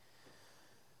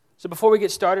So before we get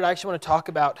started, I actually want to talk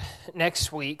about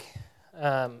next week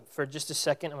for just a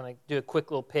second. I'm going to do a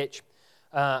quick little pitch.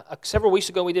 Several weeks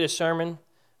ago, we did a sermon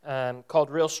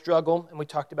called Real Struggle, and we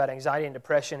talked about anxiety and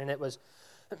depression, and it was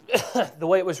the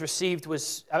way it was received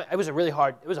was it was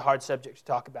a hard subject to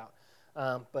talk about.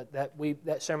 But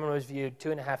that sermon was viewed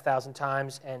 2,500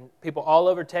 times, and people all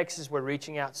over Texas were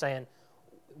reaching out saying,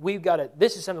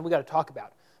 this is something we got to talk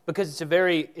about, because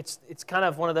it's kind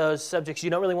of one of those subjects you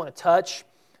don't really want to touch,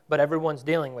 but everyone's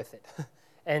dealing with it.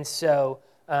 And so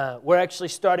we're actually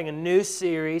starting a new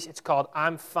series. It's called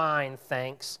I'm Fine,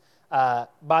 Thanks.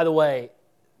 By the way,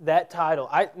 that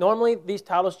title, normally these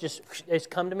titles just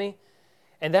come to me,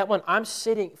 and that one, I'm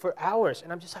sitting for hours,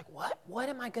 and I'm just like, what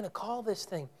am I going to call this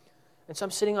thing? And so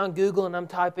I'm sitting on Google, and I'm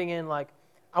typing in, like,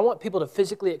 I want people to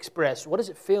physically express, what does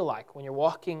it feel like when you're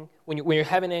walking, when you're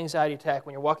having an anxiety attack,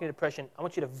 when you're walking in depression? I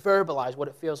want you to verbalize what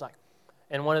it feels like.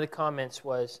 And one of the comments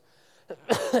was,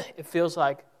 it feels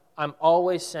like I'm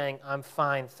always saying, I'm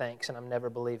fine, thanks, and I'm never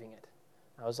believing it.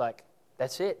 I was like,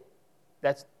 that's it.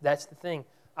 That's the thing.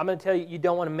 I'm going to tell you, you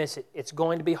don't want to miss it. It's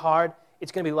going to be hard.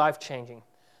 It's going to be life-changing.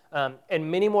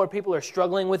 And many more people are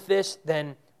struggling with this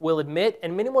than will admit,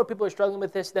 and many more people are struggling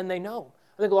with this than they know.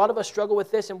 I think a lot of us struggle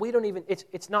with this, and we don't even,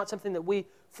 it's not something that we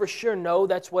for sure know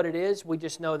that's what it is. We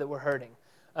just know that we're hurting.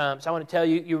 So I want to tell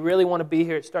you, you really want to be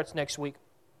here. It starts next week.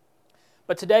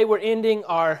 But today we're ending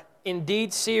our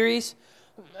Indeed series.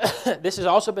 This has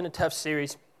also been a tough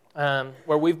series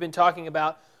where we've been talking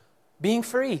about being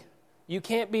free. You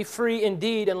can't be free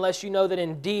indeed unless you know that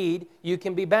indeed you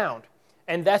can be bound.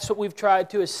 And that's what we've tried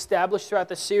to establish throughout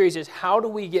the series is how do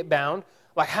we get bound?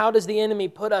 Like, how does the enemy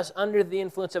put us under the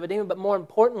influence of a demon? But more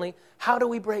importantly, how do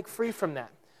we break free from that?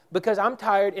 Because I'm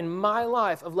tired in my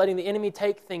life of letting the enemy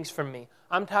take things from me.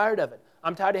 I'm tired of it.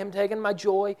 I'm tired of him taking my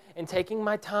joy and taking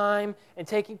my time and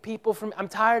taking people from me. I'm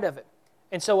tired of it.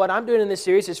 And so what I'm doing in this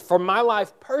series is for my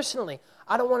life personally,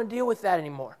 I don't want to deal with that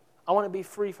anymore. I want to be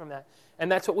free from that.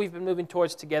 And that's what we've been moving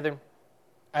towards together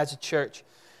as a church.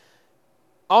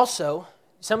 Also,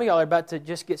 some of y'all are about to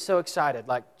just get so excited,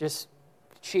 like just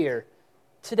cheer.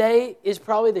 Today is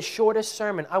probably the shortest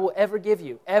sermon I will ever give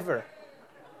you, ever.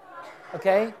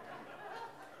 Okay?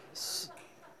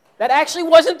 That actually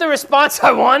wasn't the response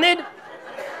I wanted.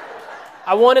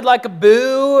 I wanted like a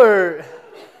boo or...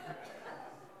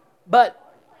 But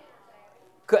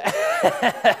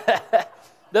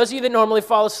those of you that normally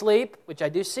fall asleep, which I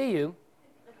do see you,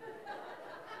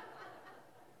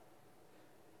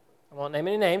 I won't name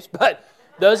any names, but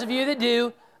those of you that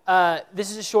do,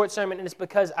 this is a short sermon, and it's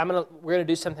because we're going to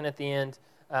do something at the end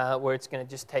where it's going to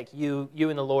just take you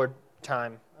and the Lord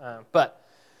time. But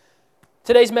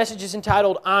today's message is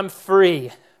entitled, I'm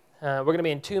Free. We're going to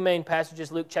be in two main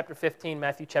passages, Luke chapter 15,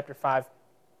 Matthew chapter 5,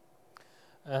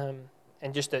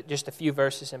 and just a few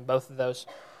verses in both of those.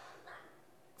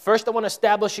 First, I want to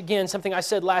establish again something I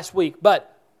said last week,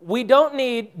 but we don't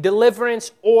need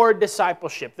deliverance or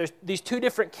discipleship. There's these two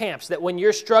different camps that when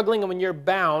you're struggling and when you're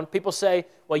bound, people say,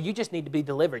 well, you just need to be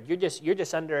delivered. You're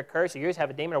just under a curse, or you just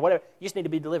have a demon or whatever. You just need to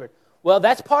be delivered. Well,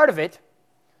 that's part of it.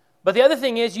 But the other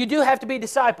thing is you do have to be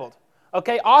discipled.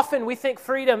 Okay, often we think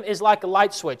freedom is like a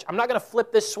light switch. I'm not going to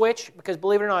flip this switch because,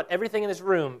 believe it or not, everything in this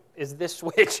room is this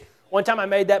switch. One time I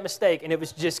made that mistake and it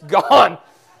was just gone.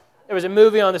 There was a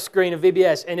movie on the screen of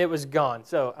VBS and it was gone.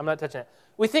 So I'm not touching it.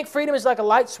 We think freedom is like a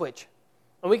light switch.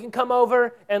 And we can come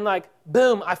over and like,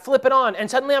 boom, I flip it on and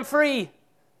suddenly I'm free.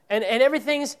 And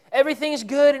everything's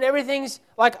good and everything's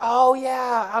like, oh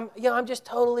yeah, I'm just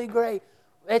totally great.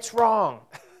 It's wrong.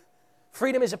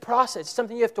 Freedom is a process. It's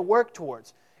something you have to work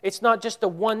towards. It's not just a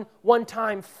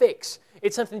one-time fix.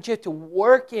 It's something that you have to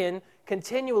work in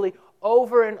continually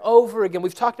over and over again.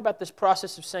 We've talked about this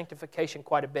process of sanctification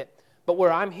quite a bit. But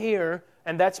where I'm here,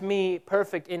 and that's me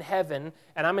perfect in heaven,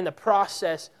 and I'm in the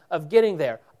process of getting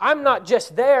there. I'm not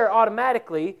just there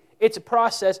automatically. It's a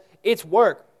process. It's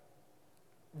work.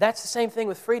 That's the same thing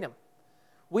with freedom.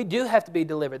 We do have to be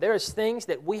delivered. There is things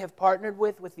that we have partnered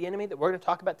with the enemy that we're going to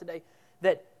talk about today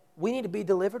that we need to be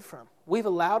delivered from. We've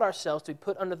allowed ourselves to be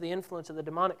put under the influence of the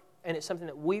demonic, and it's something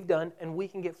that we've done, and we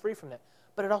can get free from that.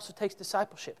 But it also takes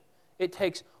discipleship. It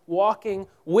takes walking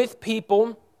with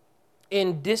people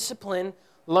in discipline,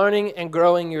 learning and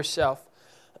growing yourself.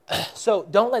 So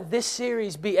don't let this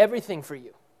series be everything for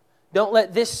you. Don't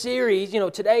let this series,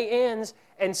 today ends,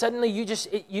 and suddenly you just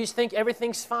think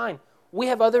everything's fine. We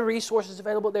have other resources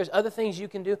available. There's other things you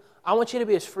can do. I want you to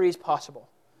be as free as possible.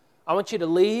 I want you to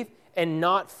leave and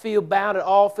not feel bound at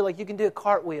all, feel like you can do a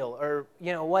cartwheel or,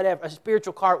 whatever, a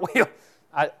spiritual cartwheel.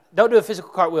 Don't do a physical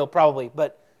cartwheel probably,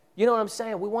 but you know what I'm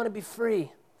saying? We want to be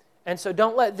free. And so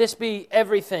don't let this be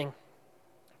everything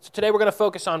So today we're going to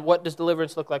focus on what does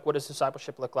deliverance look like, what does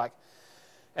discipleship look like,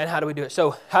 and how do we do it.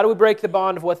 So how do we break the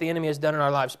bond of what the enemy has done in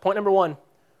our lives? Point number 1,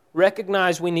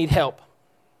 recognize we need help.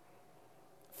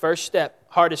 First step,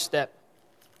 hardest step,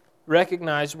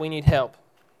 recognize we need help.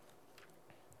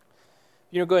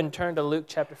 You're going to go ahead and turn to Luke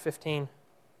chapter 15.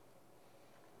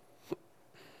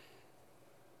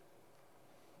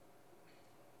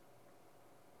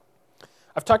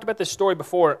 I've talked about this story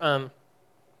before,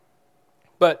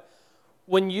 but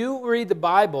when you read the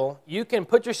Bible, you can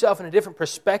put yourself in a different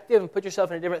perspective and put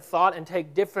yourself in a different thought and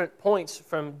take different points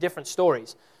from different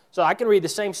stories. So I can read the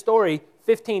same story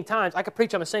 15 times. I could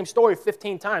preach on the same story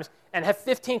 15 times and have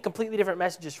 15 completely different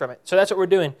messages from it. So that's what we're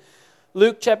doing.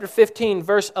 Luke chapter 15,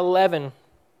 verse 11.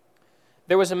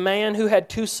 There was a man who had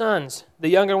 2 sons. The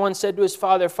younger one said to his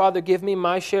father, "Father, give me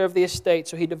my share of the estate."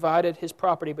 So he divided his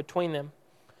property between them.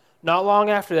 Not long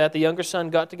after that, the younger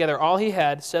son got together all he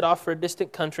had, set off for a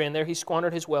distant country, and there he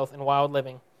squandered his wealth in wild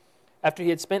living. After he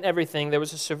had spent everything, there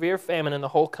was a severe famine in the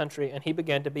whole country, and he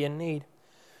began to be in need.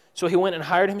 So he went and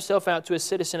hired himself out to a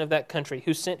citizen of that country,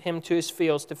 who sent him to his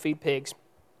fields to feed pigs.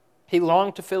 He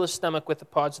longed to fill his stomach with the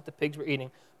pods that the pigs were eating,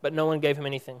 but no one gave him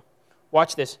anything.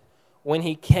 Watch this. When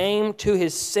he came to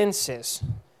his senses,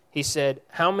 he said,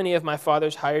 "How many of my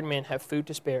father's hired men have food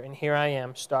to spare, and here I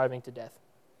am, starving to death?"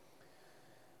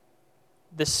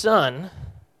 The son,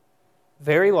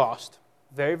 very lost,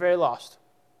 very, very lost.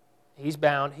 He's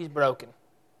bound, he's broken.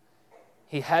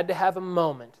 He had to have a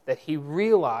moment that he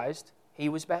realized he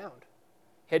was bound.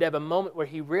 He had to have a moment where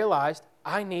he realized,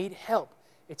 I need help.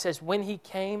 It says, when he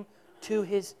came to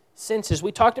his senses.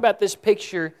 We talked about this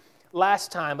picture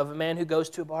last time of a man who goes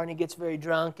to a bar and he gets very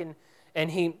drunk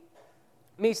and he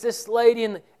meets this lady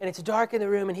and it's dark in the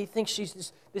room and he thinks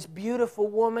she's this beautiful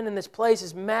woman and this place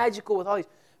is magical with all these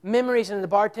memories, and the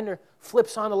bartender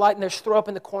flips on the light and there's throw up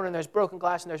in the corner and there's broken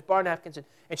glass and there's bar napkins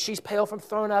and she's pale from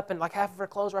throwing up and like half of her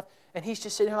clothes are off and he's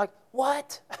just sitting there like,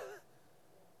 what?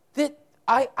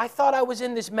 I thought I was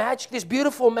in this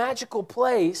beautiful magical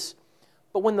place,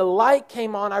 but when the light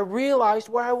came on I realized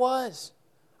where I was.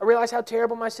 I realized how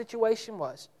terrible my situation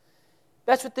was.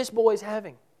 That's what this boy is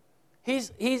having.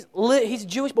 He's a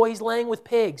Jewish boy, he's laying with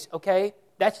pigs, okay?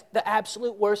 That's the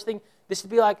absolute worst thing. This would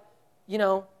be like,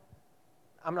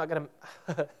 I'm not going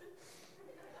to...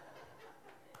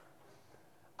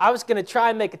 I was going to try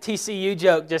and make a TCU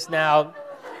joke just now.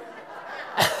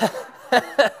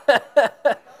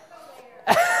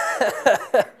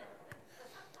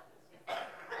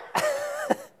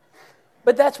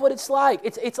 But that's what it's like.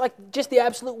 It's like just the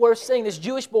absolute worst thing. This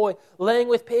Jewish boy laying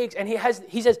with pigs, and he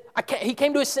says, he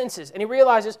came to his senses, and he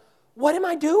realizes, what am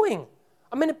I doing?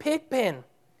 I'm in a pig pen.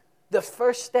 The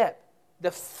first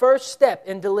step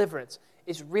in deliverance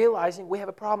is realizing we have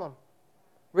a problem.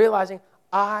 Realizing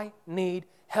I need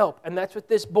help. And that's what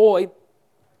this boy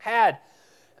had.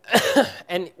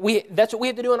 And that's what we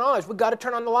have to do in ours. We've got to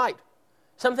turn on the light.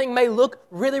 Something may look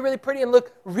really, really pretty and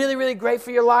look really, really great for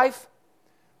your life,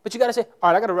 but you got to say,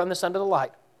 all right, I got to run this under the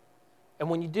light. And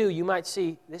when you do, you might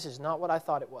see, this is not what I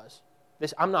thought it was.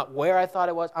 I'm not where I thought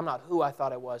it was. I'm not who I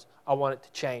thought it was. I want it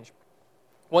to change.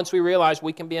 Once we realize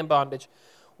we can be in bondage,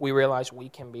 we realize we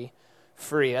can be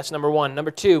free. That's number 1.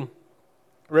 Number 2,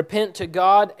 repent to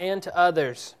God and to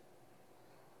others.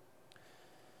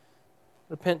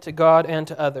 Repent to God and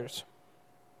to others.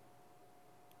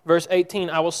 Verse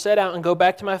 18, I will set out and go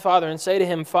back to my father and say to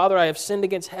him, Father, I have sinned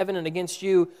against heaven and against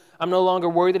you. I'm no longer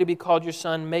worthy to be called your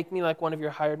son. Make me like one of your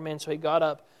hired men. So he got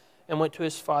up and went to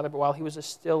his father, but while he was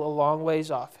still a long ways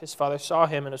off, his father saw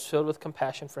him and was filled with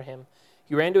compassion for him.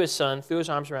 He ran to his son, threw his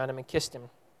arms around him, and kissed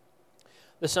him.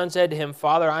 The son said to him,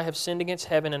 Father, I have sinned against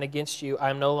heaven and against you. I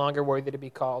am no longer worthy to be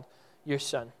called your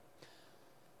son.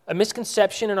 A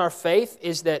misconception in our faith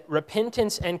is that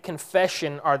repentance and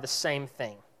confession are the same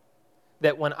thing.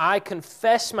 That when I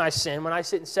confess my sin, when I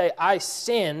sit and say, I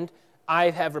sinned, I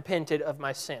have repented of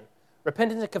my sin.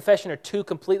 Repentance and confession are 2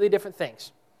 completely different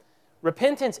things.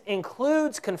 Repentance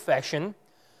includes confession,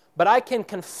 but I can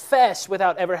confess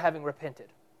without ever having repented.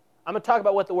 I'm going to talk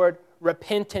about what the word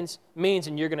repentance means,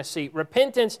 and you're going to see.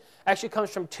 Repentance actually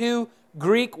comes from 2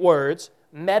 Greek words,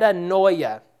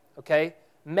 metanoia, okay?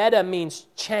 Meta means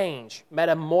change.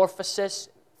 Metamorphosis,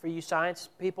 for you science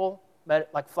people,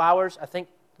 like flowers, I think,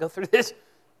 go through this.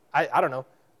 I don't know.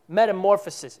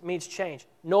 Metamorphosis means change.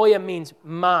 Noia means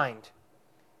mind.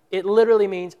 It literally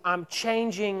means I'm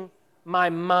changing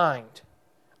my mind.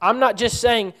 I'm not just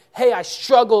saying, hey, I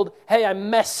struggled, hey, I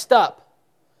messed up.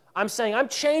 I'm saying I'm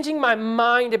changing my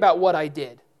mind about what I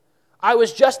did. I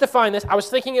was justifying this. I was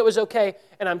thinking it was okay,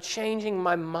 and I'm changing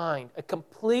my mind. A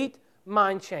complete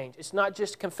mind change. It's not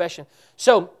just confession.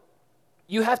 So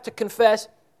you have to confess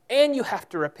and you have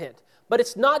to repent. But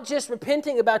it's not just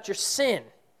repenting about your sin.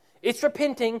 It's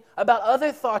repenting about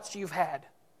other thoughts you've had.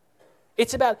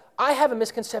 It's about, I have a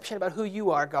misconception about who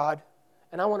you are, God,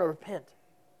 and I want to repent.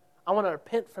 I want to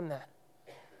repent from that.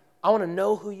 I want to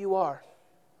know who you are.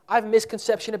 I have a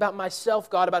misconception about myself,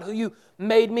 God, about who you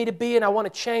made me to be, and I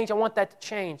want to change. I want that to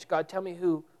change. God, tell me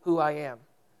who I am.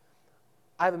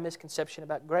 I have a misconception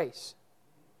about grace.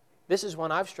 This is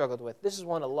one I've struggled with. This is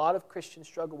one a lot of Christians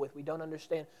struggle with. We don't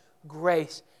understand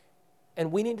grace,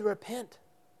 and we need to repent.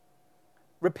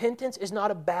 Repentance is not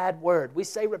a bad word. We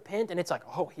say repent, and it's like,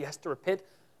 oh, he has to repent.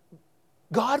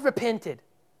 God repented.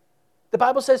 The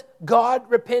Bible says God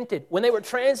repented. When they were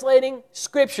translating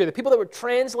Scripture, the people that were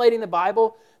translating the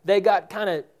Bible, they got kind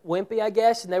of wimpy, I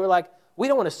guess, and they were like, we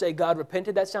don't want to say God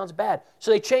repented. That sounds bad. So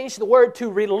they changed the word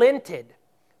to relented.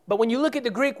 But when you look at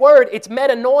the Greek word, it's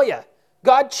metanoia.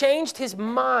 God changed his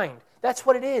mind. That's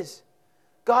what it is.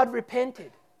 God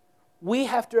repented. We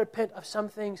have to repent of some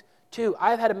things too.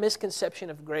 I've had a misconception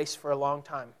of grace for a long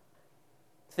time,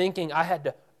 thinking I had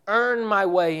to earn my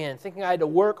way in, thinking I had to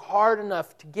work hard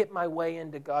enough to get my way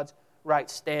into God's right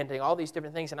standing, all these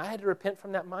different things, and I had to repent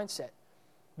from that mindset.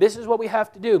 This is what we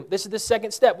have to do. This is the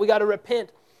second step. We got to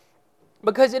repent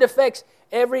because it affects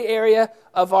every area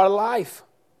of our life.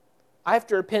 I have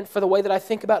to repent for the way that I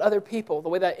think about other people, the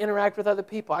way that I interact with other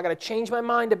people. I got to change my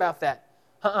mind about that.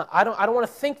 I don't want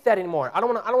to think that anymore. I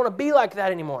don't want to be like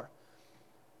that anymore.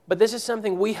 But this is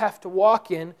something we have to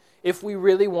walk in if we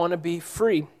really want to be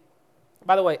free.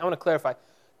 By the way, I want to clarify.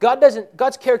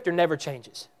 God's character never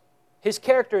changes. His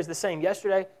character is the same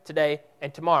yesterday, today,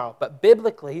 and tomorrow. But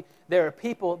biblically, there are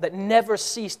people that never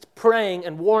ceased praying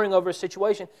and warring over a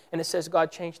situation, and it says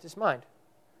God changed his mind.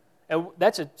 And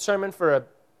that's a sermon for a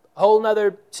whole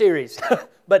nother series.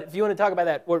 But if you want to talk about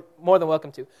that, we're more than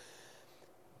welcome to.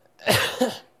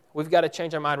 We've got to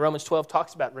change our mind. Romans 12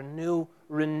 talks about renew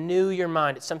your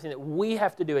mind. It's something that we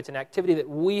have to do. It's an activity that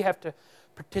we have to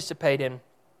participate in.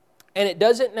 And it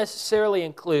doesn't necessarily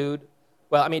include,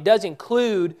 it does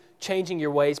include changing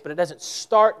your ways, but it doesn't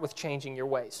start with changing your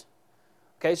ways.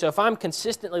 Okay, so if I'm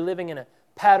consistently living in a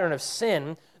pattern of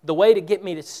sin, the way to get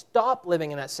me to stop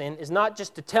living in that sin is not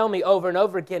just to tell me over and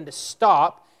over again to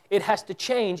stop. It has to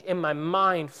change in my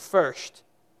mind first.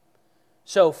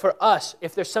 So for us,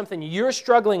 if there's something you're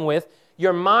struggling with,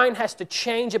 your mind has to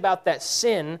change about that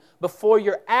sin before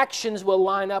your actions will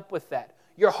line up with that.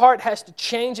 Your heart has to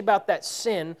change about that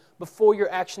sin before your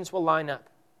actions will line up.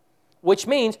 Which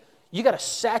means you got to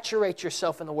saturate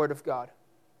yourself in the Word of God.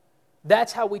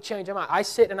 That's how we change our mind. I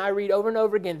sit and I read over and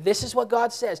over again, this is what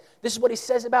God says. This is what he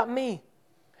says about me.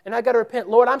 And I got to repent.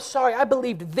 Lord, I'm sorry. I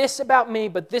believed this about me,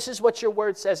 but this is what your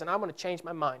Word says, and I'm going to change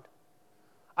my mind.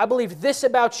 I believe this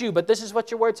about you, but this is what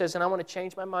your Word says, and I want to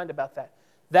change my mind about that.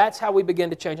 That's how we begin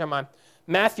to change our mind.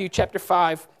 Matthew chapter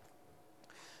 5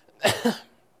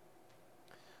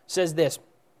 says this,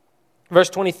 verse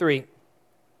 23.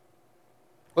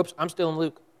 Whoops, I'm still in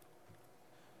Luke.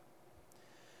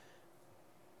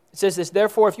 It says this,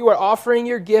 therefore, if you are offering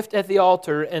your gift at the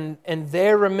altar and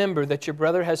there remember that your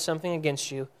brother has something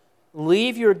against you,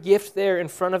 leave your gift there in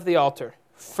front of the altar.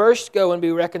 First go and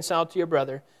be reconciled to your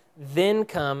brother, then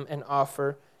come and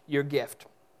offer your gift.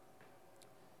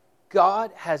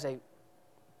 God has a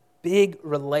big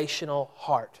relational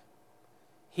heart.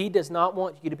 He does not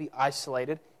want you to be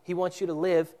isolated. He wants you to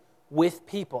live with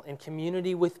people, in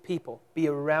community with people, be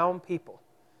around people.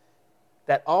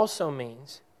 That also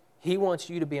means he wants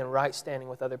you to be in right standing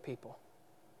with other people.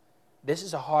 This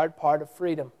is a hard part of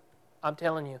freedom, I'm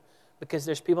telling you, because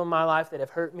there's people in my life that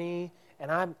have hurt me,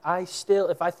 and I still,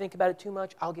 if I think about it too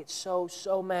much, I'll get so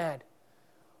mad.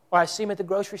 Or I see them at the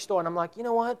grocery store, and I'm like, you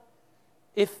know what?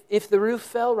 If the roof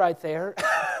fell right there,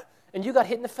 and you got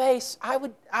hit in the face, I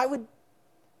would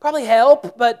probably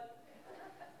help, but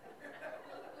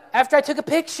after I took a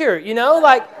picture,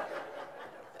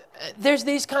 there's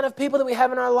these kind of people that we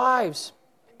have in our lives.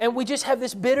 And we just have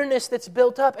this bitterness that's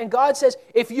built up. And God says,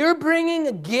 if you're bringing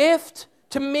a gift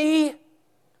to me,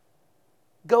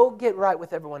 go get right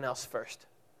with everyone else first.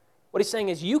 What he's saying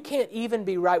is, you can't even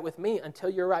be right with me until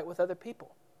you're right with other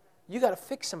people. You got to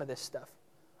fix some of this stuff.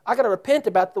 I got to repent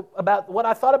about what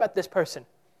I thought about this person.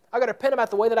 I got to repent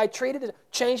about the way that I treated it,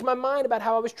 change my mind about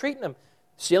how I was treating them.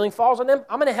 Ceiling falls on them,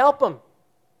 I'm going to help them.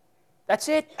 That's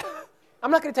it. I'm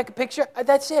not going to take a picture.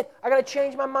 That's it. I got to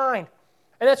change my mind.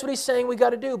 And that's what he's saying we got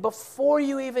to do. Before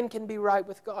you even can be right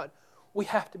with God, we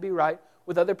have to be right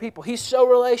with other people. He's so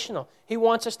relational. He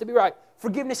wants us to be right.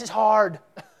 Forgiveness is hard.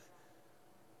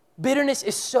 Bitterness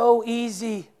is so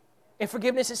easy. And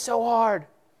forgiveness is so hard.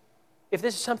 If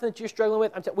this is something that you're struggling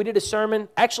with, we did a sermon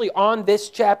actually on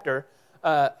this chapter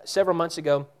several months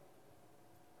ago.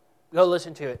 Go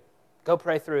listen to it. Go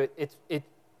pray through it.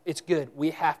 It's good.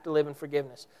 We have to live in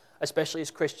forgiveness, especially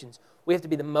as Christians. We have to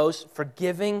be the most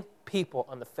forgiving people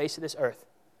on the face of this earth.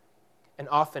 And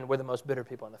often we're the most bitter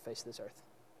people on the face of this earth.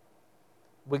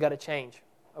 We got to change.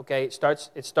 Okay, it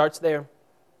starts there.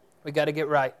 We got to get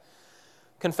right.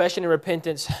 Confession and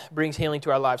repentance brings healing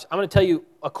to our lives. I'm going to tell you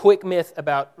a quick myth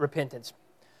about repentance.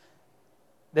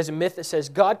 There's a myth that says,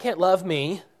 God can't love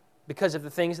me because of the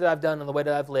things that I've done and the way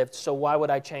that I've lived, so why would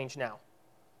I change now?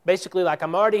 Basically, like,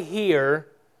 I'm already here,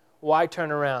 why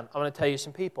turn around? I'm going to tell you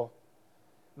some people.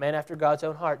 Man after God's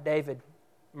own heart, David,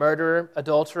 murderer,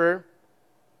 adulterer,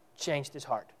 changed his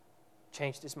heart,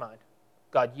 changed his mind.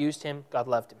 God used him, God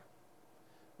loved him.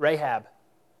 Rahab,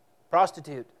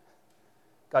 prostitute,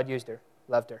 God used her,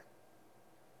 loved her.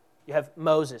 You have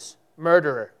Moses,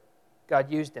 murderer,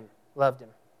 God used him, loved him.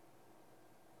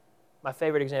 My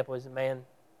favorite example is the man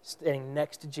standing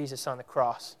next to Jesus on the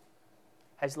cross,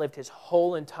 has lived his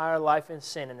whole entire life in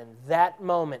sin, and in that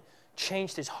moment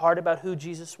changed his heart about who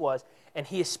Jesus was, and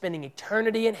he is spending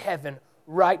eternity in heaven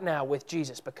right now with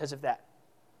Jesus because of that.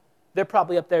 They're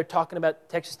probably up there talking about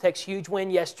Texas Tech's huge win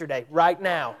yesterday, right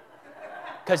now,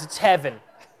 because it's heaven.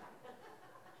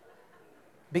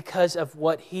 Because of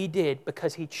what he did,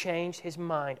 because he changed his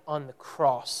mind on the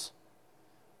cross.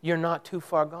 You're not too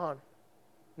far gone.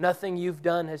 Nothing you've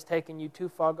done has taken you too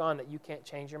far gone that you can't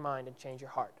change your mind and change your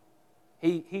heart.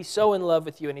 He's so in love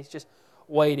with you, and he's just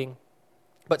waiting.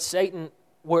 But Satan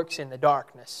works in the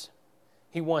darkness.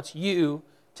 He wants you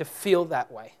to feel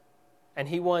that way. And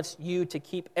he wants you to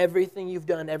keep everything you've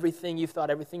done, everything you've thought,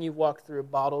 everything you've walked through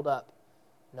bottled up.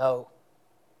 No,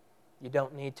 you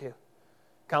don't need to.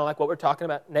 Kind of like what we're talking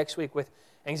about next week with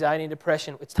anxiety and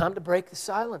depression. It's time to break the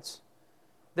silence.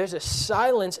 There's a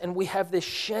silence, and we have this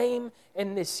shame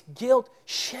and this guilt.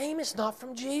 Shame is not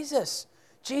from Jesus.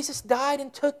 Jesus died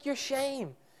and took your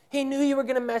shame. He knew you were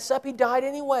going to mess up. He died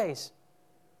anyways.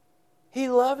 He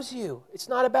loves you. It's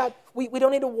not about, we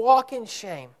don't need to walk in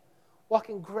shame. Walk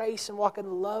in grace and walk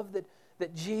in love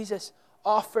that Jesus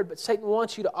offered, but Satan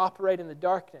wants you to operate in the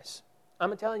darkness.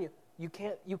 I'm telling you, you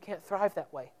can't thrive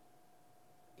that way.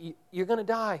 You're going to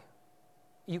die.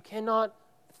 You cannot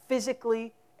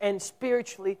physically and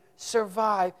spiritually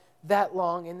survive that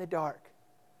long in the dark.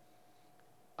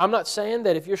 I'm not saying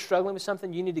that if you're struggling with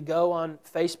something, you need to go on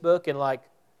Facebook and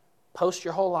post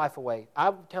your whole life away.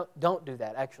 Don't do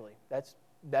that, actually.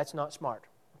 That's not smart,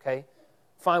 okay?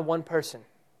 Find one person.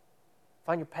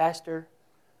 Find your pastor.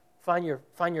 Find your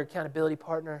accountability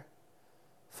partner.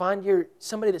 Find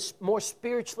somebody that's more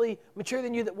spiritually mature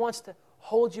than you that wants to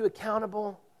hold you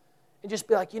accountable. And just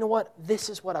be like, you know what? This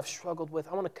is what I've struggled with.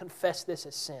 I want to confess this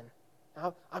as sin.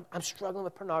 I'm struggling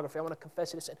with pornography. I want to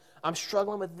confess it as sin. I'm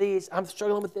struggling with these. I'm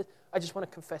struggling with this. I just want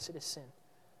to confess it as sin.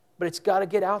 But it's got to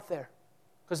get out there.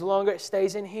 Because the longer it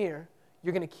stays in here,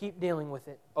 you're going to keep dealing with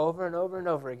it over and over and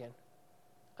over again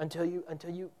until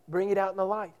you bring it out in the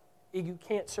light. You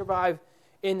can't survive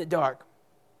in the dark.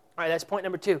 All right, that's point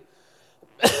number 2.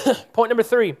 Point number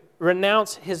 3,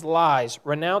 renounce his lies.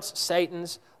 Renounce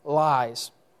Satan's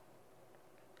lies.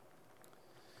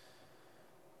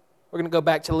 We're going to go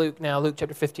back to Luke now, Luke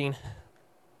chapter 15,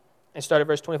 and start at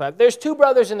verse 25. There's 2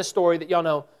 brothers in the story that y'all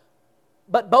know,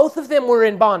 but both of them were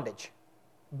in bondage.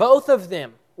 Both of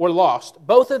them were lost.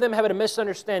 Both of them had a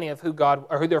misunderstanding of who God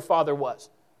or who their father was.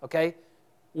 Okay?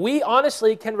 We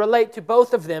honestly can relate to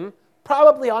both of them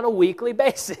probably on a weekly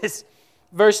basis.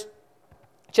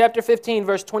 Chapter 15,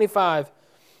 verse 25.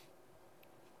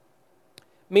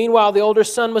 Meanwhile, the older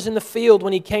son was in the field.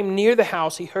 When he came near the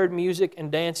house, he heard music and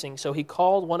dancing. So he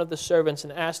called one of the servants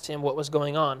and asked him what was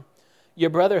going on. Your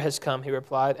brother has come, he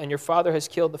replied, and your father has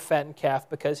killed the fattened calf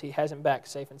because he has him back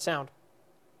safe and sound.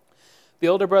 The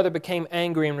older brother became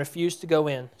angry and refused to go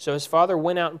in. So his father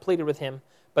went out and pleaded with him.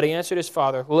 But he answered his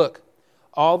father, look,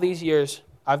 all these years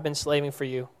I've been slaving for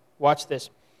you. Watch this.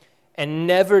 And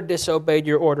never disobeyed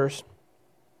your orders.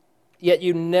 Yet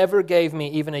you never gave me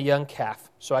even a young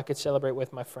calf so I could celebrate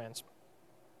with my friends.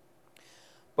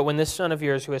 But when this son of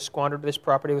yours who has squandered this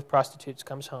property with prostitutes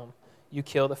comes home, you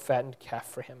kill the fattened calf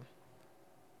for him.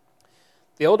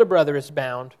 The older brother is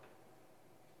bound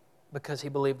because he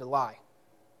believed a lie.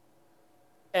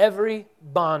 Every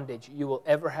bondage you will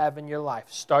ever have in your life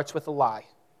starts with a lie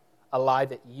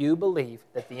that you believe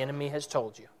that the enemy has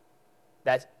told you.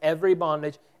 That's every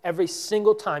bondage, every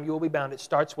single time you will be bound, it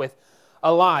starts with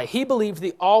a lie. He believed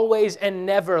the always and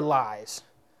never lies,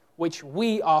 which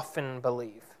we often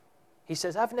believe. He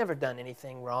says, I've never done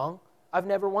anything wrong. I've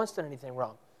never once done anything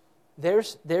wrong.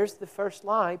 There's the first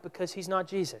lie because he's not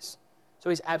Jesus. So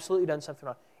he's absolutely done something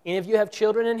wrong. Any of you have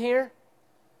children in here?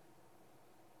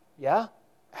 Yeah?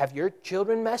 have your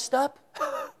children messed up?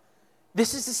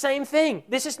 This is the same thing.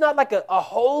 This is not like a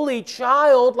holy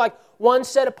child, like one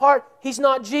set apart. He's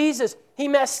not Jesus. He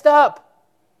messed up.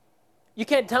 You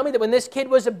can't tell me that when this kid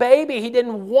was a baby, he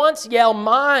didn't once yell,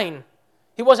 mine.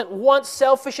 He wasn't once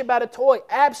selfish about a toy.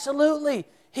 Absolutely.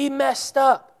 He messed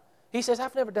up. He says,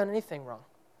 I've never done anything wrong.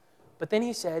 But then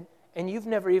he said, and you've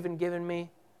never even given me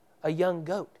a young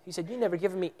goat. He said, you've never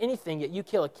given me anything, yet you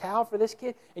kill a cow for this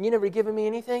kid, and you never given me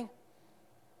anything?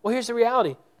 Well, here's the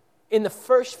reality. In the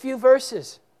first few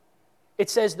verses, it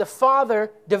says the father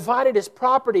divided his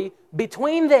property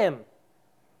between them.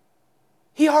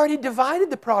 He already divided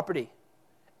the property.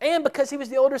 And because he was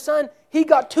the older son, he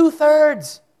got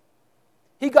 2/3.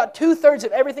 He got 2/3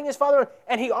 of everything his father owned,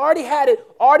 and he already had it,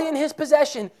 already in his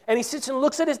possession. And he sits and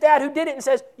looks at his dad who did it and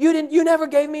says, you never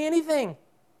gave me anything.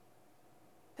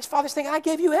 His father's thinking, I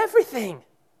gave you everything.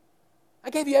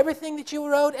 I gave you everything that you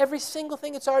were owed, every single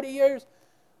thing that's already yours.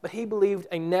 But he believed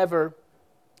a never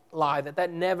lie,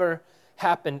 that never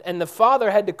happened. And the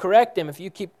father had to correct him. If you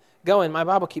keep going, my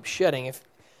Bible keeps shutting.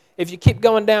 If you keep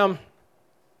going down,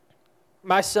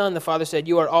 my son, the father said,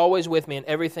 you are always with me and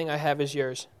everything I have is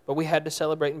yours. But we had to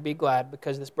celebrate and be glad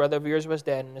because this brother of yours was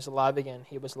dead and is alive again.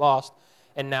 He was lost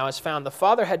and now is found. The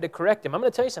father had to correct him. I'm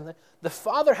going to tell you something. The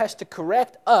father has to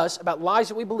correct us about lies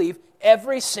that we believe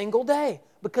every single day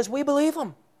because we believe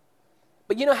them.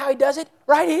 But you know how he does it?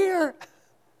 Right here.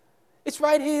 It's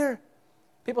right here.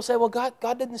 People say, well, God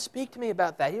didn't speak to me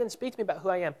about that. He didn't speak to me about who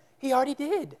I am. He already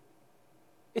did.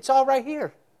 It's all right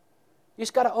here. You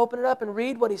just got to open it up and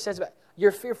read what he says about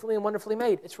you're fearfully and wonderfully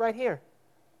made. It's right here.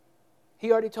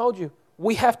 He already told you.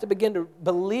 We have to begin to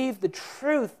believe the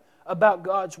truth about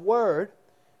God's word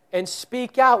and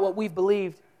speak out what we've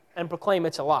believed and proclaim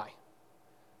it's a lie.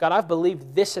 God, I've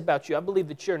believed this about you. I believe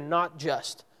that you're not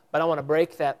just, but I want to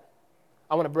break that.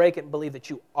 I want to break it and believe that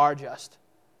you are just.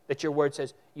 That your word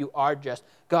says you are just.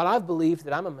 God, I've believed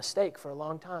that I'm a mistake for a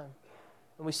long time.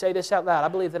 And we say this out loud. I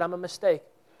believe that I'm a mistake.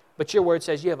 But your word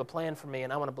says you have a plan for me,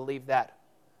 and I want to believe that.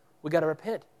 We got to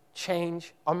repent.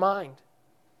 Change our mind.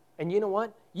 And you know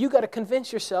what? You got to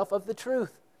convince yourself of the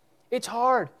truth. It's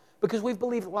hard because we've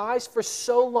believed lies for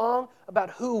so long about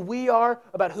who we are,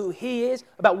 about who He is,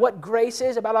 about what grace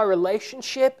is, about our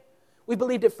relationship. We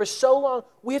believed it for so long,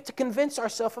 we have to convince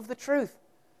ourselves of the truth.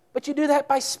 But you do that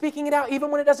by speaking it out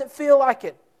even when it doesn't feel like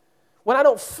it. When I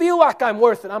don't feel like I'm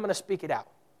worth it, I'm going to speak it out.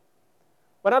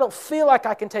 When I don't feel like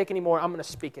I can take any more, I'm going to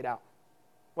speak it out.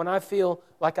 When I feel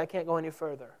like I can't go any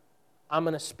further, I'm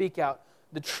going to speak out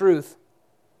the truth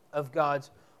of God's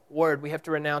word. We have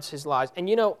to renounce His lies. And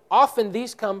you know, often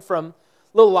these come from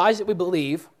little lies that we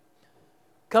believe,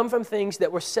 come from things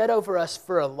that were said over us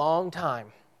for a long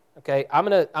time. Okay, I'm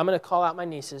gonna call out my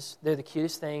nieces. They're the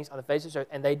cutest things on the face of the earth,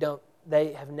 and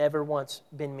they have never once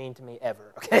been mean to me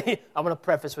ever. Okay, I'm gonna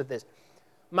preface with this.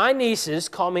 My nieces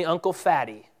call me Uncle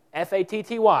Fatty, Fatty.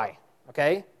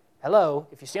 Okay, hello.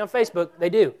 If you see on Facebook, they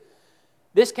do.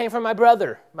 This came from my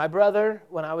brother. My brother,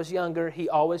 when I was younger, he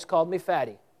always called me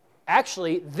Fatty.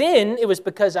 Actually, then it was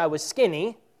because I was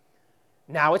skinny.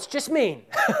 Now it's just mean.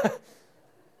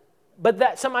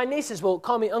 But some of my nieces will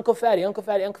call me Uncle Fatty, Uncle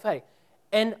Fatty, Uncle Fatty.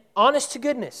 And honest to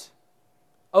goodness,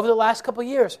 over the last couple of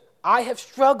years, I have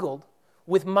struggled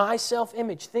with my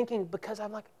self-image, thinking because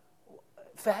I'm like,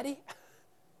 Fatty?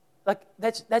 Like,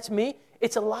 that's me?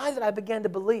 It's a lie that I began to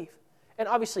believe. And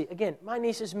obviously, again, my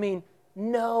nieces mean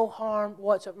no harm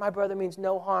whatsoever. My brother means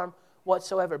no harm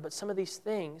whatsoever. But some of these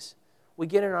things we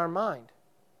get in our mind.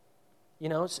 You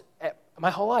know,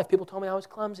 my whole life, people told me I was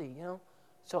clumsy, you know.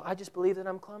 So I just believe that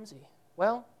I'm clumsy.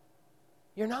 Well,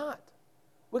 you're not.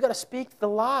 We've got to speak the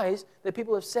lies that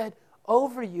people have said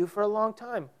over you for a long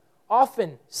time.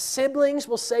 Often, siblings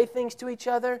will say things to each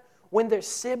other when they're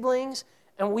siblings,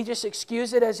 and we just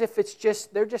excuse it as if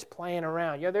they're just playing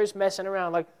around. You know, they're just messing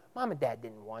around like, Mom and Dad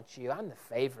didn't want you. I'm the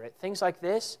favorite. Things like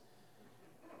this.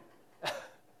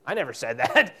 I never said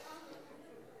that.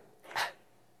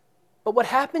 But what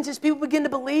happens is people begin to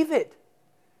believe it.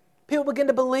 People begin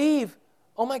to believe,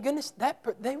 oh my goodness,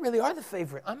 they really are the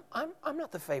favorite. I'm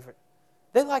not the favorite.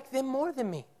 They like them more than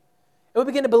me. And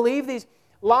we begin to believe these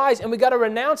lies, and we got to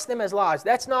renounce them as lies.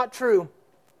 That's not true.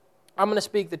 I'm going to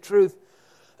speak the truth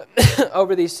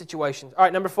over these situations. All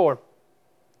right, number 4,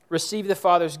 receive the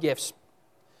Father's gifts.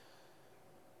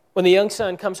 When the young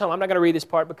son comes home, I'm not going to read this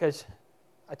part because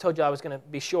I told you I was going to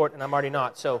be short, and I'm already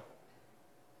not. So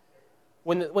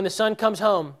when the son comes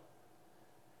home,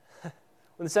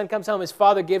 his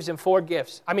father gives him 3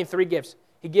 gifts.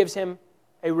 He gives him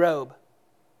a robe.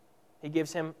 He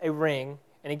gives him a ring,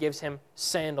 and he gives him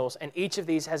sandals. And each of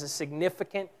these has a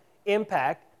significant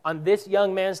impact on this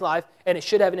young man's life, and it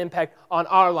should have an impact on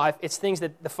our life. It's things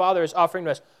that the Father is offering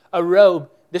to us. A robe,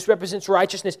 this represents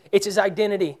righteousness. It's His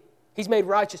identity. He's made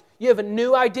righteous. You have a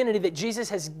new identity that Jesus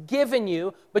has given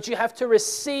you, but you have to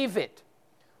receive it.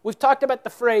 We've talked about the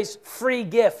phrase free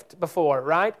gift before,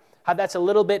 right? How that's a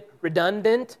little bit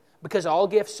redundant because all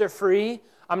gifts are free.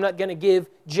 I'm not going to give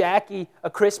Jackie a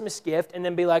Christmas gift and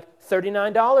then be like,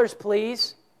 $39,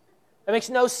 please. That makes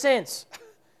no sense.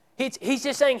 He's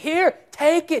just saying, here,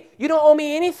 take it. You don't owe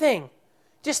me anything.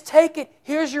 Just take it.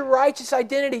 Here's your righteous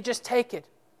identity. Just take it.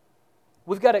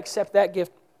 We've got to accept that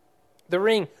gift. The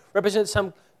ring represents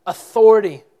some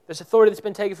authority. There's authority that's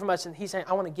been taken from us, and He's saying,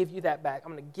 I want to give you that back.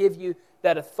 I'm going to give you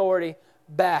that authority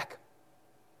back.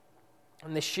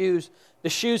 And the shoes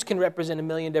can represent a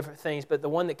million different things, but the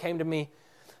one that came to me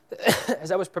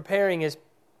as I was preparing is,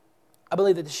 I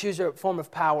believe that the shoes are a form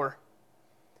of power.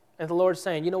 And the Lord's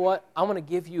saying, you know what? I want to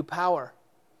give you power.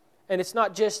 And it's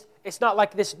not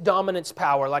like this dominance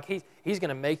power, like He's going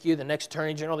to make you the next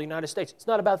Attorney General of the United States. It's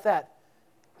not about that.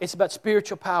 It's about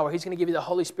spiritual power. He's going to give you the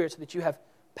Holy Spirit so that you have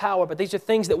power. But these are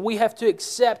things that we have to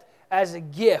accept as a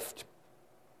gift.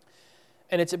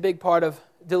 And it's a big part of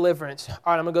deliverance. All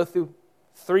right, I'm going to go through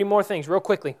 3 more things real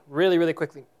quickly, really, really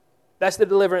quickly. That's the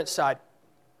deliverance side.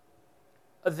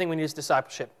 Other thing we need is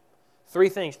discipleship. 3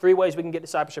 things, 3 ways we can get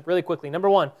discipleship really quickly. Number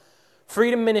 1,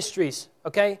 Freedom Ministries,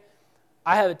 okay?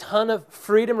 I have a ton of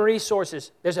freedom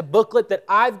resources. There's a booklet that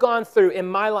I've gone through in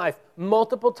my life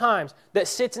multiple times that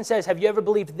sits and says, have you ever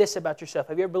believed this about yourself?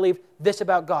 Have you ever believed this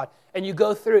about God? And you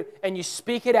go through it and you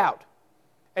speak it out.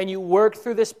 And you work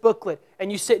through this booklet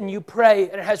and you sit and you pray,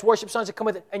 and it has worship songs that come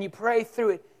with it, and you pray through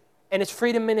it. And it's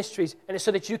Freedom Ministries, and it's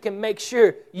so that you can make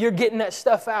sure you're getting that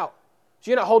stuff out. So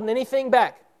you're not holding anything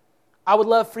back. I would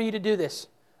love for you to do this.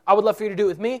 I would love for you to do it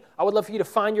with me. I would love for you to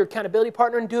find your accountability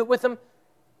partner and do it with them.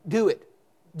 Do it.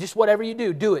 Just whatever you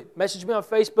do, do it. Message me on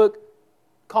Facebook,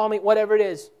 call me, whatever it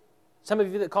is. Some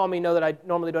of you that call me know that I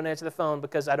normally don't answer the phone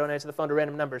because I don't answer the phone to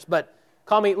random numbers. But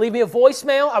call me, leave me a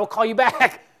voicemail, I will call you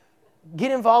back.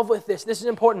 Get involved with this. This is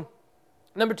important.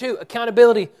 Number 2,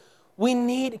 accountability. We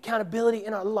need accountability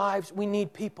in our lives. We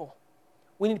need people.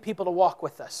 We need people to walk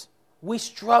with us. We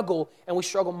struggle, and we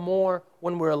struggle more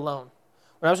when we're alone.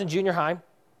 When I was in junior high,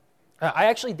 I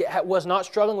actually was not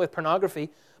struggling with pornography,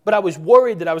 but I was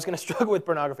worried that I was going to struggle with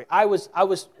pornography. I was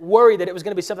worried that it was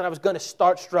going to be something I was going to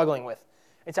start struggling with.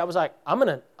 And so I was like, I'm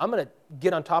going to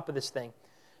get on top of this thing.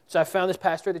 So I found this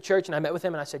pastor at the church, and I met with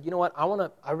him, and I said, you know what?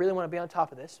 I really want to be on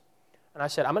top of this. And I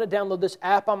said, I'm going to download this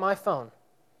app on my phone.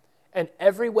 And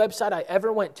every website I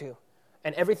ever went to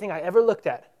and everything I ever looked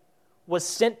at was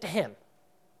sent to him.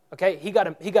 Okay? He got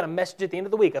a message at the end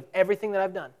of the week of everything that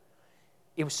I've done.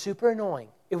 It was super annoying.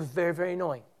 It was very, very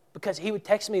annoying because he would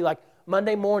text me like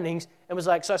Monday mornings and was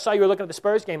like, so I saw you were looking at the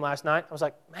Spurs game last night. I was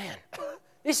like, man,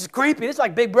 this is creepy. This is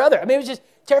like Big Brother. I mean, it was just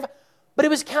terrifying. But it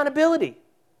was accountability.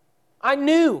 I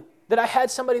knew that I had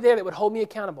somebody there that would hold me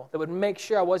accountable, that would make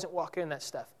sure I wasn't walking in that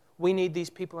stuff. We need these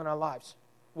people in our lives.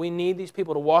 We need these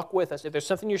people to walk with us. If there's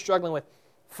something you're struggling with,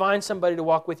 find somebody to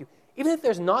walk with you. Even if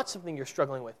there's not something you're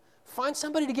struggling with, find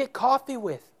somebody to get coffee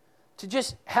with, to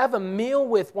just have a meal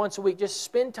with once a week, just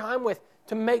spend time with,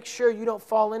 to make sure you don't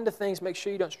fall into things, make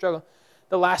sure you don't struggle.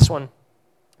 The last one,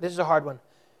 this is a hard one.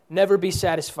 Never be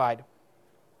satisfied.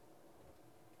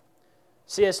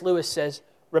 C.S. Lewis says,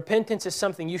 repentance is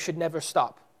something you should never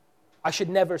stop. I should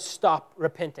never stop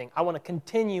repenting. I want to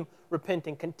continue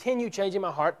repenting, continue changing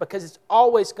my heart because it's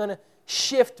always going to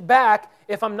shift back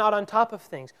if I'm not on top of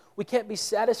things. We can't be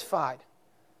satisfied.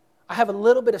 I have a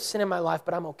little bit of sin in my life,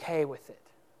 but I'm okay with it.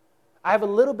 I have a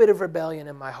little bit of rebellion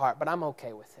in my heart, but I'm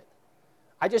okay with it.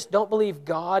 I just don't believe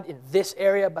God in this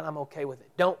area, but I'm okay with it.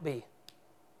 Don't be.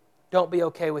 Don't be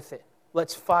okay with it.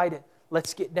 Let's fight it.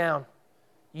 Let's get down.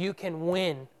 You can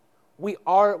win. We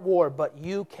are at war, but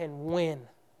you can win.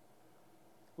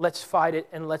 Let's fight it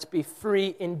and let's be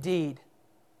free indeed.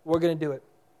 We're going to do it.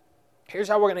 Here's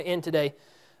how we're going to end today.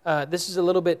 This is a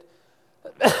little bit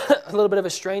of a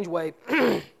strange way,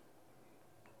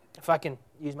 if I can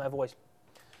use my voice.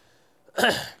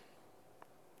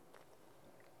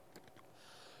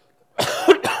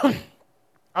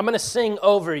 I'm going to sing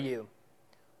over you,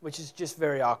 which is just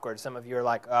very awkward. Some of you are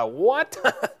like, what?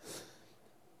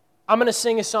 I'm going to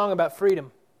sing a song about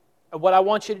freedom. What I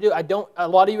want you to do, a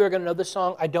lot of you are going to know this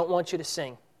song. I don't want you to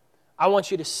sing. I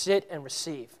want you to sit and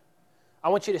receive. I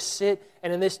want you to sit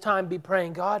and in this time be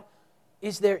praying, God,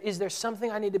 is there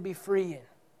something I need to be free in?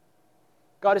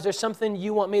 God, is there something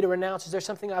you want me to renounce? Is there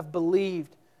something I've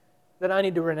believed that I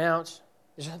need to renounce?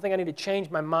 Is there something I need to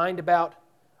change my mind about?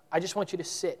 I just want you to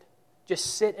sit.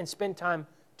 Just sit and spend time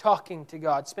talking to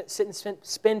God.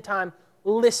 Spend time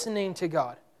listening to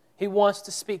God. He wants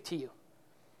to speak to you.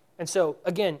 And so,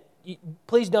 again,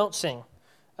 please don't sing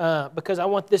because I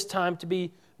want this time to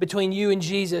be between you and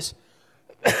Jesus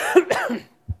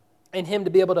and Him to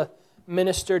be able to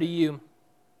minister to you.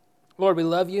 Lord, we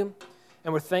love you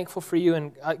and we're thankful for you.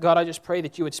 And God, I just pray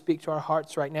that you would speak to our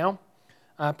hearts right now.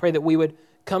 I pray that we would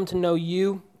come to know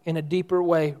you in a deeper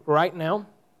way right now.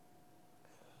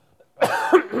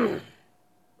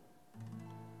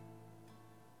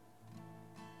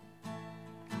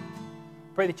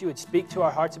 Pray that you would speak to our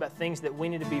hearts about things that we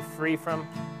need to be free from.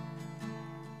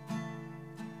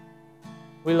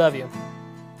 We love you.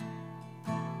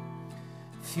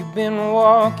 If you've been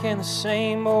walking the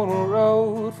same old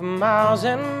road for miles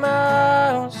and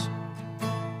miles,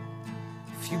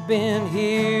 if you've been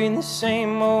hearing the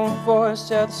same old voice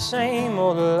tell the same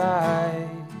old lies,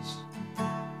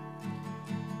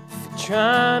 if you're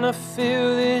trying to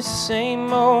fill these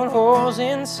same old holes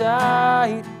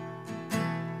inside,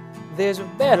 there's a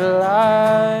better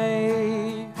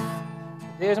life.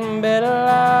 There's a better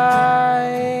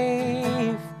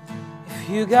life. If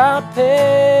you got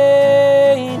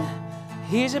pain,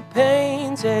 He's a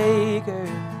pain taker.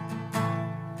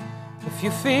 If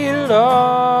you feel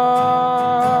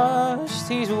lost,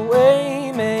 He's a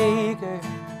way maker.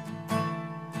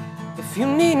 If you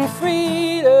need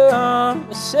freedom,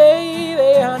 a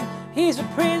savior, He's a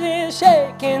prison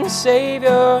shaking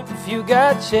Savior. If you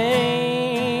got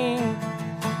chains,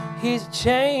 He's a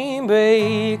chain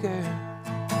breaker.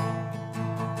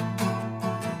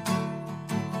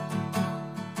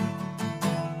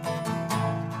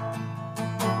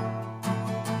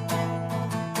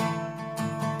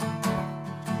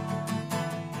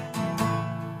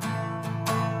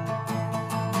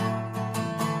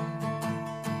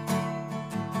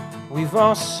 We've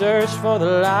all searched for the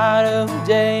light of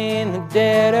day in the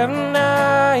dead of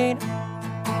night.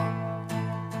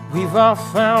 We've all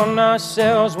found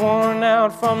ourselves worn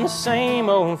out from the same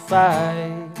old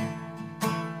fight.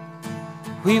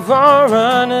 We've all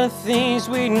run to things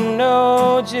we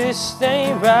know just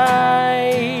ain't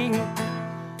right.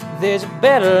 There's a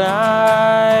better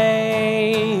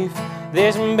life.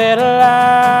 There's a better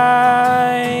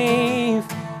life.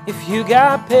 If you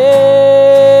got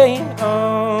pain,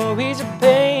 oh, He's a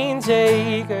pain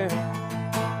taker.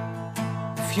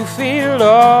 If you feel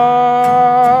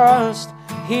lost,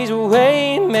 He's a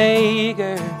way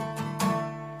maker.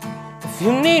 If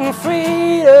you need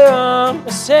freedom,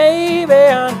 a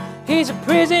savior, He's a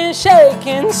prison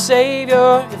shaking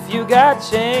Savior. If you got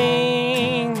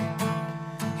chains,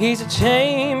 He's a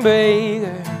chain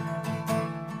breaker.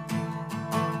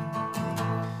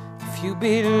 If you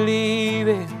believe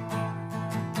it,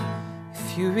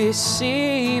 if you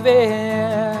receive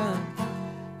it,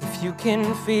 if you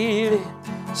can feel it,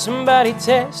 somebody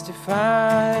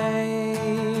testify.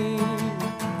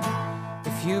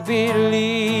 If you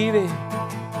believe it,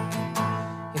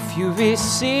 if you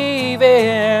receive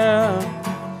it,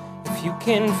 if you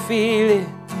can feel it,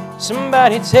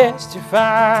 somebody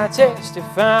testify,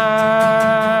 testify.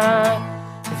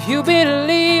 If you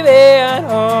believe it,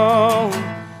 oh,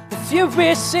 if you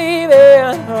receive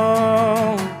it,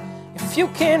 oh, if you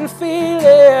can feel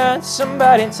it,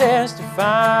 somebody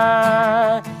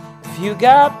testify. If you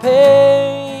got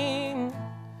pain,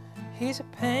 He's a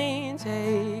pain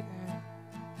taker.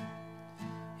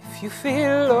 If you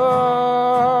feel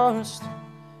lost,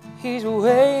 He's a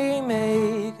way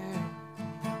maker.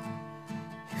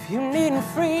 If you need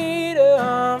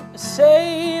freedom, a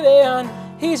savior,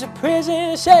 He's a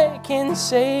prison shaking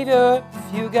Savior.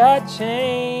 If you got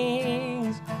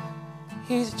chains,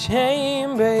 He's a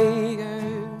chain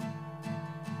breaker.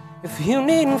 If you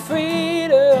need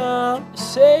freedom, a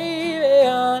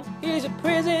savior, He's a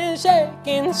prison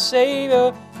shaking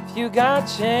Savior. If you got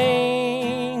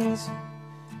chains,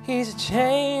 He's a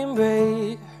chain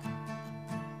breaker.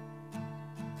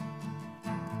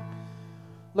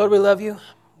 Lord, we love you.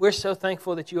 We're so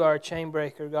thankful that you are a chain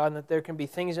breaker, God, and that there can be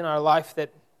things in our life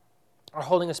that are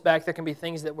holding us back. There can be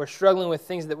things that we're struggling with,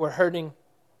 things that we're hurting,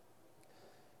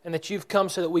 and that you've come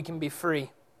so that we can be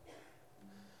free.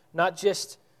 Not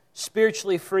just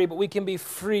spiritually free, but we can be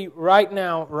free right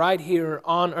now, right here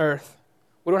on earth.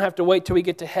 We don't have to wait till we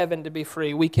get to heaven to be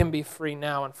free. We can be free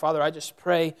now. And Father, I just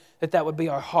pray that that would be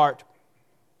our heart,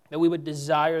 that we would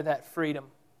desire that freedom.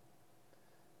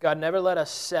 God, never let us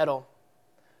settle.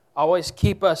 Always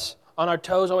keep us on our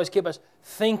toes. Always keep us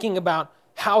thinking about,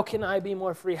 how can I be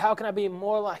more free? How can I be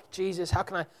more like Jesus? How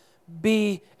can I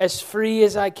be as free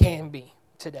as I can be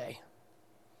today?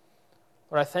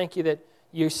 Lord, I thank you that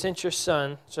you sent your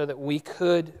Son so that we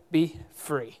could be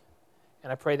free.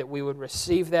 And I pray that we would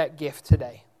receive that gift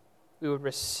today. we would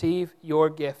receive your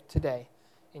gift today.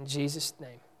 In Jesus'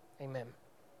 name, amen.